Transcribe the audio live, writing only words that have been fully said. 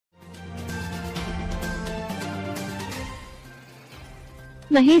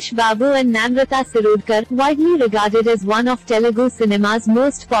Mahesh Babu and Namrata Shirodkar, widely regarded as one of Telugu cinema's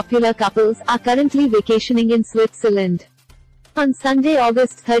most popular couples, are currently vacationing in Switzerland. On Sunday,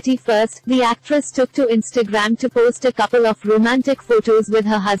 August 31st, the actress took to Instagram to post a couple of romantic photos with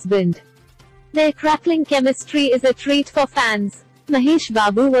her husband. Their crackling chemistry is a treat for fans. Mahesh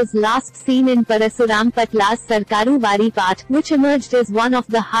Babu was last seen in Parasuram Patla's Sarkaru Vari Paat, which emerged as one of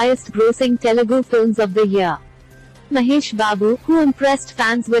the highest-grossing Telugu films of the year. Mahesh Babu, who impressed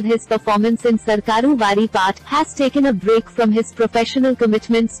fans with his performance in Sarkaru Vari Paat, has taken a break from his professional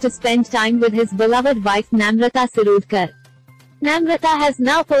commitments to spend time with his beloved wife Namrata Shirodkar. Namrata has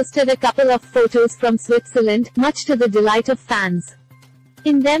now posted a couple of photos from Switzerland, much to the delight of fans.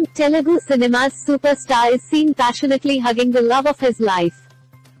 In them, Telugu cinema's superstar is seen passionately hugging the love of his life.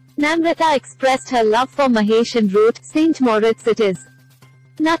 Namrata expressed her love for Mahesh and wrote, "St. Moritz it is.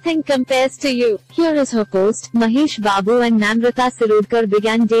 Nothing compares to you." Here is her post. Mahesh Babu and Namrata Shirodkar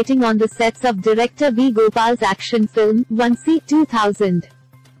began dating on the sets of director V. Gopal's action film, Vansi 2000.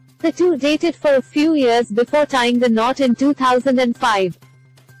 The two dated for a few years before tying the knot in 2005.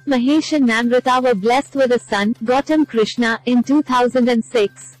 Mahesh and Namrata were blessed with a son, Gautam Krishna, in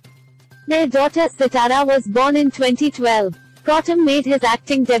 2006. Their daughter Sitara was born in 2012. Gautam made his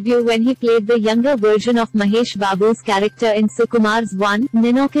acting debut when he played the younger version of Mahesh Babu's character in Sukumar's One,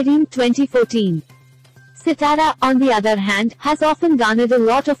 Ninokkadim 2014. Sitara, on the other hand, has often garnered a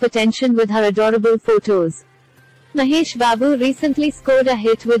lot of attention with her adorable photos. Mahesh Babu recently scored a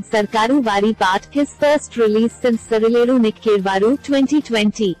hit with Sarkaru Vari Paat, his first release since Sarileru Nikkervaru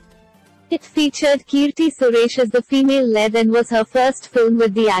 2020. It featured Kirti Suresh as the female lead and was her first film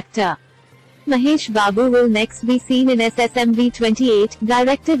with the actor. Mahesh Babu will next be seen in SSMV 28,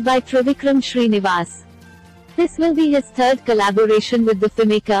 directed by Trivikram Srinivas. This will be his third collaboration with the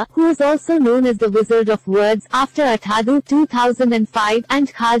filmmaker, who is also known as the Wizard of Words, after Athadu 2005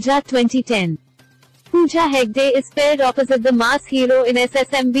 and Khaja 2010. Pooja Hegde is paired opposite the mass hero in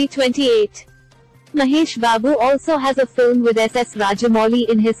SSMV 28. Mahesh Babu also has a film with SS Rajamouli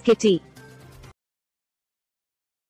in his kitty.